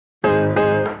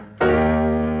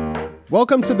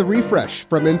Welcome to The Refresh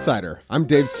from Insider. I'm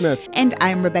Dave Smith. And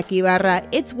I'm Rebecca Ibarra.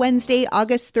 It's Wednesday,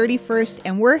 August 31st,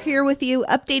 and we're here with you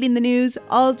updating the news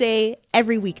all day,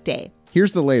 every weekday.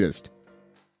 Here's the latest.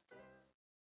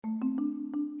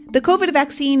 The COVID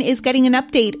vaccine is getting an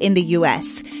update in the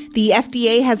U.S. The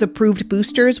FDA has approved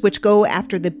boosters which go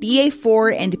after the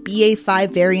BA4 and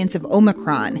BA5 variants of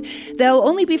Omicron. They'll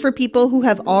only be for people who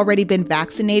have already been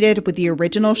vaccinated with the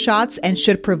original shots and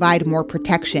should provide more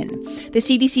protection. The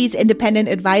CDC's Independent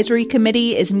Advisory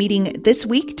Committee is meeting this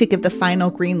week to give the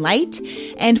final green light,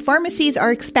 and pharmacies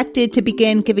are expected to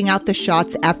begin giving out the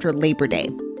shots after Labor Day.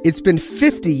 It's been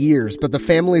 50 years, but the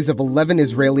families of 11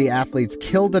 Israeli athletes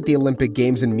killed at the Olympic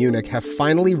Games in Munich have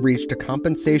finally reached a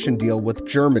compensation deal with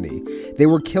Germany. They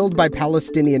were killed by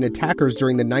Palestinian attackers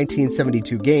during the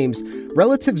 1972 Games.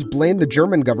 Relatives blame the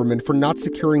German government for not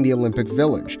securing the Olympic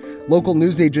Village. Local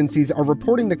news agencies are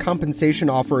reporting the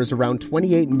compensation offer is around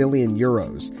 28 million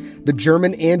euros. The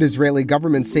German and Israeli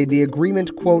governments say the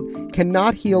agreement, quote,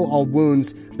 cannot heal all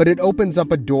wounds, but it opens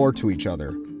up a door to each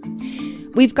other.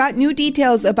 We've got new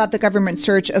details about the government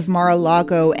search of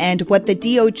Mar-a-Lago and what the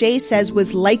DOJ says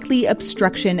was likely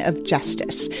obstruction of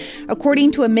justice.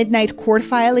 According to a midnight court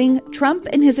filing, Trump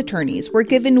and his attorneys were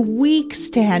given weeks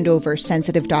to hand over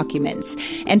sensitive documents,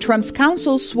 and Trump's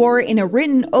counsel swore in a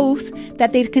written oath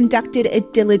that they'd conducted a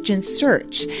diligent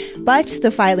search. But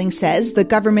the filing says the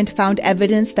government found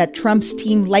evidence that Trump's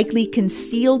team likely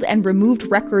concealed and removed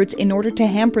records in order to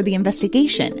hamper the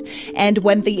investigation. And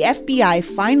when the FBI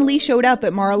finally showed up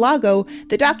at Mar-a-Lago,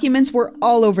 the documents were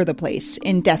all over the place,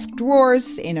 in desk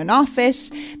drawers, in an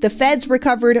office. The feds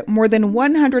recovered more than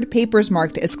 100 papers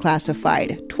marked as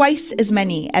classified, twice as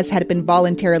many as had been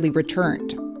voluntarily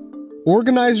returned.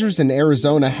 Organizers in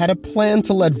Arizona had a plan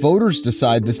to let voters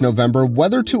decide this November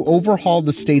whether to overhaul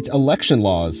the state's election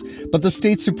laws, but the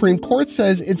state Supreme Court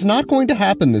says it's not going to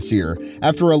happen this year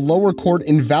after a lower court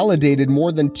invalidated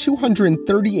more than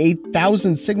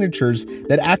 238,000 signatures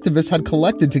that activists had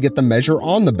collected to get the measure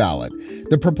on the ballot.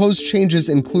 The proposed changes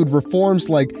include reforms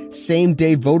like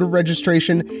same-day voter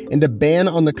registration and a ban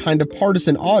on the kind of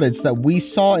partisan audits that we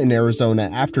saw in Arizona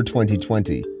after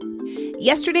 2020.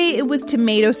 Yesterday, it was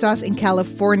tomato sauce in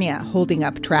California holding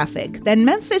up traffic. Then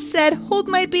Memphis said, hold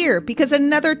my beer, because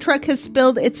another truck has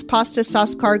spilled its pasta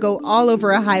sauce cargo all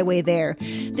over a highway there.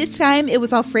 This time, it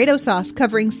was Alfredo sauce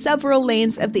covering several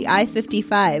lanes of the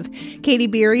I-55. Katie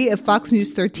Beery of Fox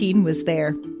News 13 was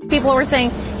there. People were saying,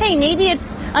 hey, maybe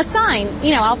it's a sign.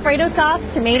 You know, Alfredo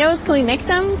sauce, tomatoes, can we mix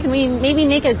them? Can we maybe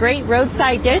make a great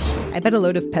roadside dish? I bet a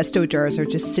load of pesto jars are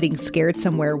just sitting scared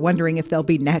somewhere, wondering if they'll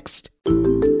be next.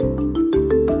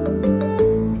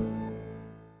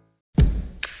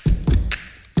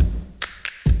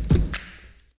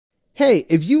 Hey,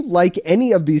 if you like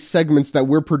any of these segments that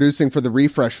we're producing for The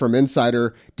Refresh from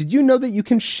Insider, did you know that you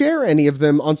can share any of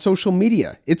them on social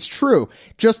media? It's true.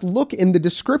 Just look in the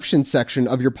description section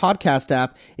of your podcast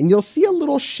app and you'll see a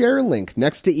little share link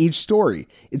next to each story.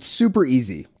 It's super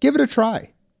easy. Give it a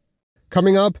try.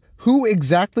 Coming up, who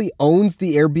exactly owns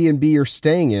the Airbnb you're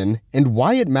staying in and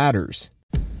why it matters.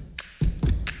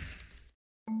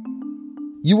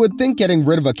 You would think getting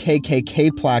rid of a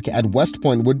KKK plaque at West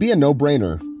Point would be a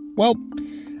no-brainer. Well,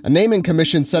 a naming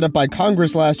commission set up by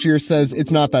Congress last year says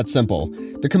it's not that simple.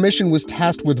 The commission was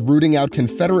tasked with rooting out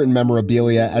Confederate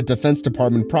memorabilia at Defense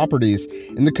Department properties,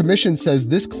 and the commission says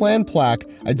this Klan plaque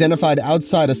identified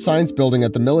outside a science building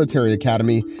at the military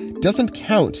academy doesn't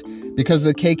count because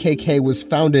the KKK was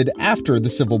founded after the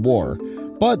Civil War.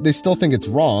 But they still think it's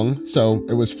wrong, so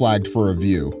it was flagged for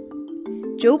review.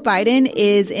 Joe Biden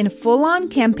is in full-on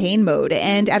campaign mode,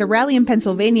 and at a rally in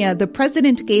Pennsylvania, the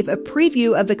president gave a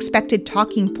preview of expected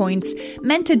talking points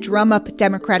meant to drum up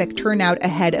Democratic turnout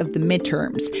ahead of the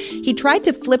midterms. He tried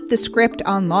to flip the script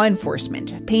on law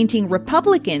enforcement, painting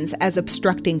Republicans as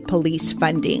obstructing police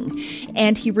funding.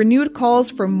 And he renewed calls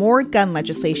for more gun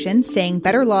legislation, saying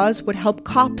better laws would help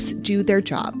cops do their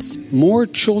jobs. More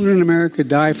children in America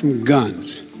die from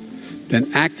guns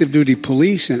than active duty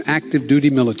police and active duty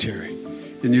military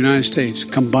in the United States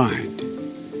combined.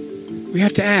 We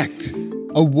have to act.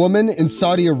 A woman in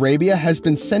Saudi Arabia has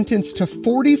been sentenced to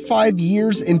 45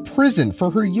 years in prison for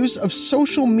her use of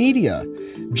social media.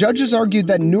 Judges argued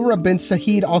that Noura bint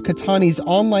Saeed al-Qahtani's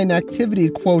online activity,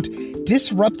 quote,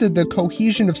 disrupted the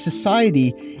cohesion of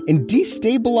society and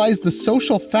destabilized the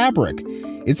social fabric.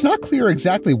 It's not clear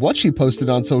exactly what she posted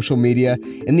on social media,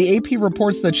 and the AP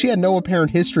reports that she had no apparent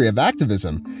history of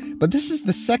activism. But this is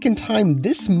the second time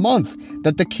this month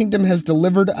that the kingdom has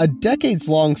delivered a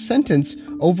decades-long sentence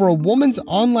over a woman's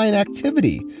online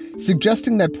activity,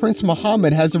 suggesting that Prince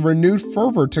Mohammed has a renewed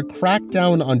fervor to crack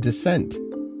down on dissent.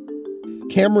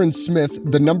 Cameron Smith,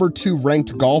 the number 2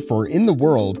 ranked golfer in the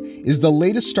world, is the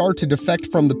latest star to defect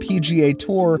from the PGA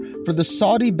Tour for the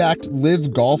Saudi-backed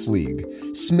LIV Golf League.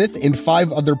 Smith and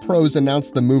 5 other pros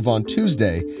announced the move on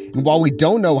Tuesday, and while we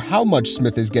don't know how much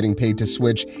Smith is getting paid to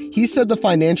switch, he said the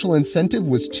financial incentive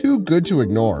was too good to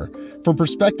ignore. For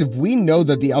perspective, we know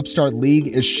that the upstart league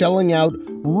is shelling out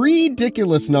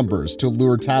ridiculous numbers to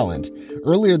lure talent.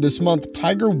 Earlier this month,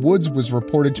 Tiger Woods was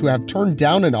reported to have turned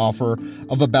down an offer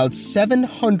of about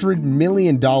 $700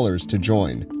 million to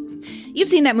join. You've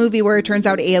seen that movie where it turns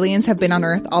out aliens have been on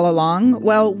Earth all along?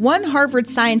 Well, one Harvard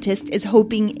scientist is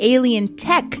hoping alien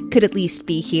tech could at least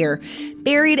be here,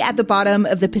 buried at the bottom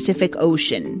of the Pacific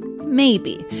Ocean.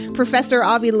 Maybe. Professor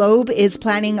Avi Loeb is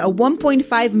planning a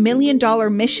 $1.5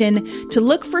 million mission to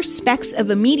look for specks of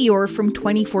a meteor from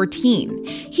 2014.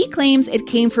 He claims it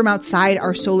came from outside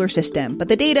our solar system, but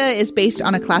the data is based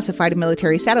on a classified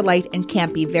military satellite and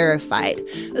can't be verified.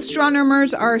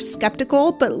 Astronomers are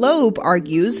skeptical, but Loeb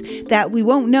argues that we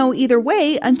won't know either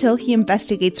way until he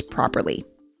investigates properly.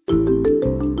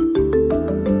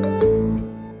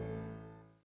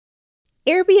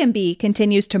 Airbnb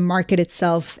continues to market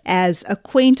itself as a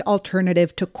quaint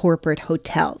alternative to corporate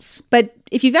hotels. But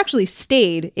if you've actually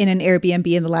stayed in an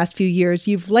Airbnb in the last few years,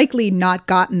 you've likely not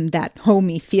gotten that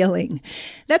homey feeling.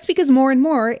 That's because more and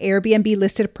more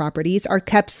Airbnb-listed properties are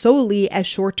kept solely as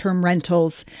short-term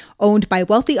rentals, owned by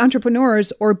wealthy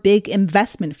entrepreneurs or big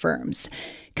investment firms.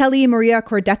 Kelly Maria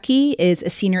Korducki is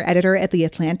a senior editor at The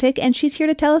Atlantic, and she's here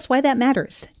to tell us why that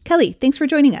matters. Kelly, thanks for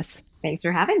joining us. Thanks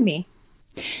for having me.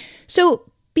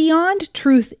 So, beyond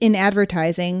truth in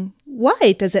advertising,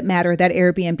 why does it matter that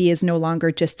Airbnb is no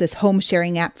longer just this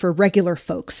home-sharing app for regular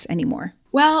folks anymore?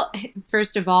 Well,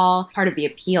 first of all, part of the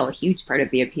appeal, a huge part of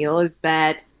the appeal, is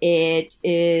that it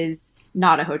is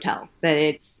not a hotel, that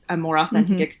it's a more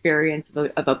authentic experience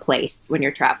of a place when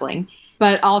you're traveling.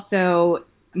 But also,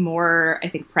 more, I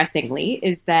think, pressingly,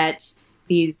 is that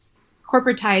these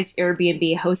corporatized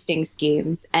Airbnb hosting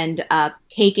schemes end up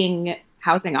taking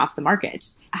housing off the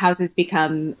market. Houses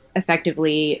become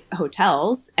effectively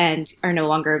hotels and are no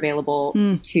longer available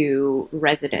to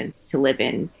residents to live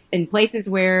in places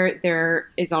where there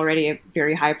is already a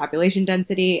very high population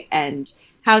density and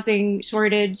housing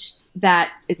shortage.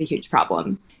 That is a huge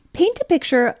problem. Paint a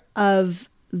picture of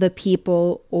the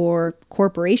people or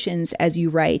corporations, as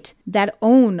you write, that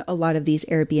own a lot of these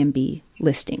Airbnb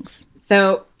listings.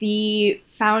 So the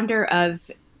founder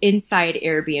of Inside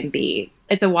Airbnb,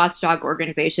 it's a watchdog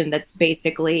organization that's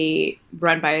basically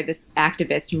run by this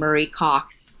activist, Murray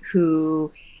Cox,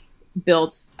 who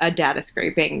built a data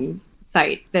scraping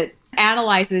site that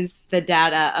analyzes the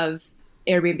data of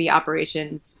Airbnb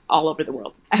operations all over the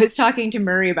world. I was talking to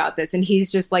Murray about this, and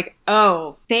he's just like,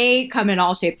 oh, they come in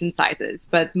all shapes and sizes,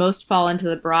 but most fall into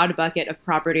the broad bucket of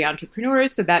property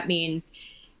entrepreneurs. So that means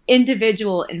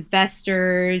individual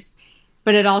investors,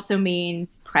 but it also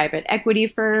means private equity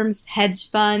firms,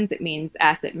 hedge funds. It means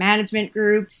asset management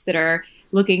groups that are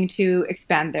looking to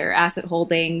expand their asset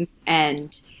holdings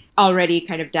and already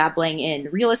kind of dabbling in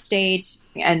real estate.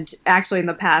 And actually in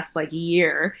the past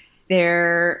year,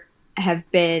 there have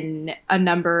been a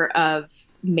number of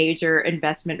major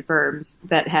investment firms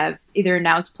that have either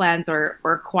announced plans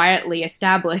or quietly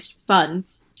established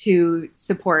funds to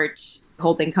support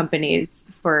holding companies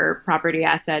for property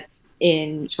assets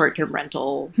in short-term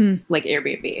rental, like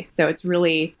Airbnb. So it's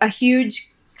really a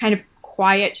huge kind of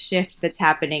quiet shift that's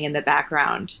happening in the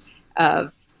background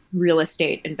of real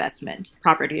estate investment,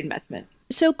 property investment.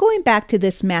 So going back to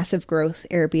this massive growth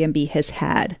Airbnb has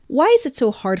had, why is it so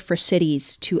hard for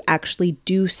cities to actually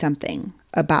do something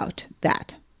about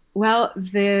that? Well,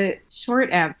 the short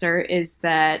answer is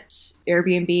that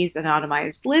Airbnb's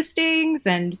anonymized listings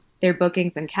and their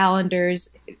bookings and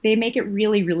calendars, they make it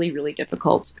really, really, really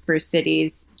difficult for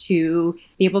cities to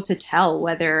be able to tell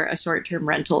whether a short-term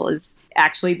rental is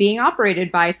actually being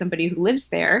operated by somebody who lives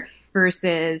there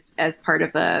versus as part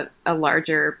of a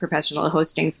larger professional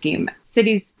hosting scheme.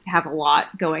 Cities have a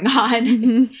lot going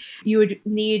on. You would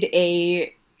need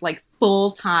a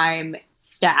full-time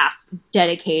staff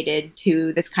dedicated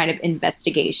to this kind of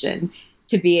investigation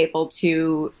to be able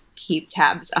to keep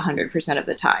tabs 100% of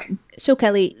the time. So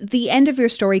Kelly, the end of your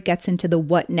story gets into the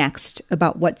what next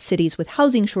about what cities with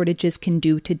housing shortages can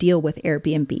do to deal with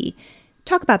Airbnb.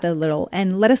 Talk about that a little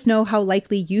and let us know how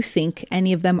likely you think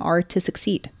any of them are to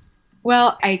succeed.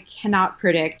 Well, I cannot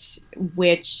predict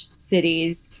which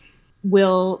cities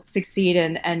will succeed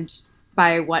and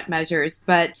by what measures,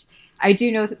 but I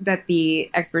do know that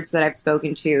the experts that I've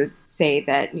spoken to say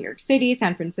that New York City,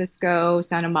 San Francisco,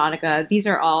 Santa Monica, these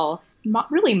are all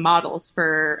really models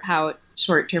for how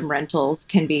short-term rentals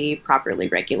can be properly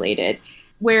regulated,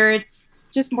 where it's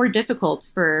just more difficult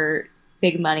for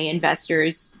big money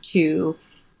investors to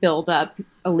build up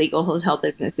illegal hotel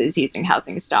businesses using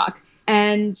housing stock.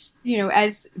 And,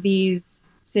 as these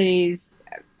cities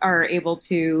are able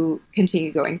to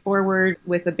continue going forward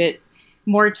with a bit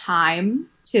more time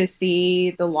to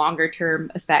see the longer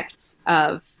term effects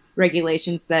of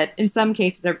regulations that in some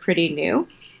cases are pretty new,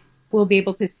 we'll be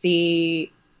able to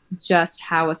see just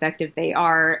how effective they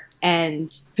are,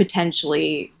 and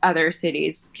potentially other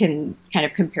cities can kind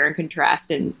of compare and contrast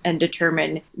and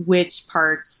determine which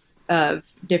parts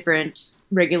of different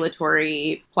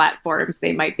regulatory platforms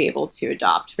they might be able to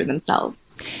adopt for themselves.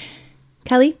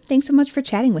 Kelly, thanks so much for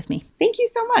chatting with me. Thank you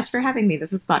so much for having me.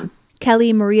 This is fun.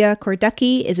 Kelly Maria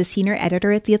Korducki is a senior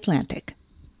editor at The Atlantic.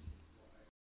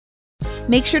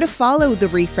 Make sure to follow The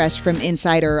Refresh from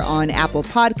Insider on Apple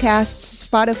Podcasts,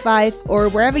 Spotify, or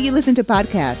wherever you listen to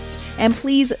podcasts. And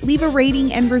please leave a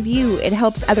rating and review. It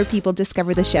helps other people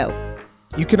discover the show.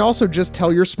 You can also just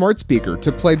tell your smart speaker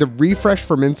to play the Refresh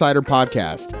from Insider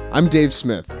podcast. I'm Dave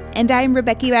Smith. And I'm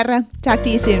Rebecca Ibarra. Talk to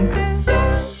you soon.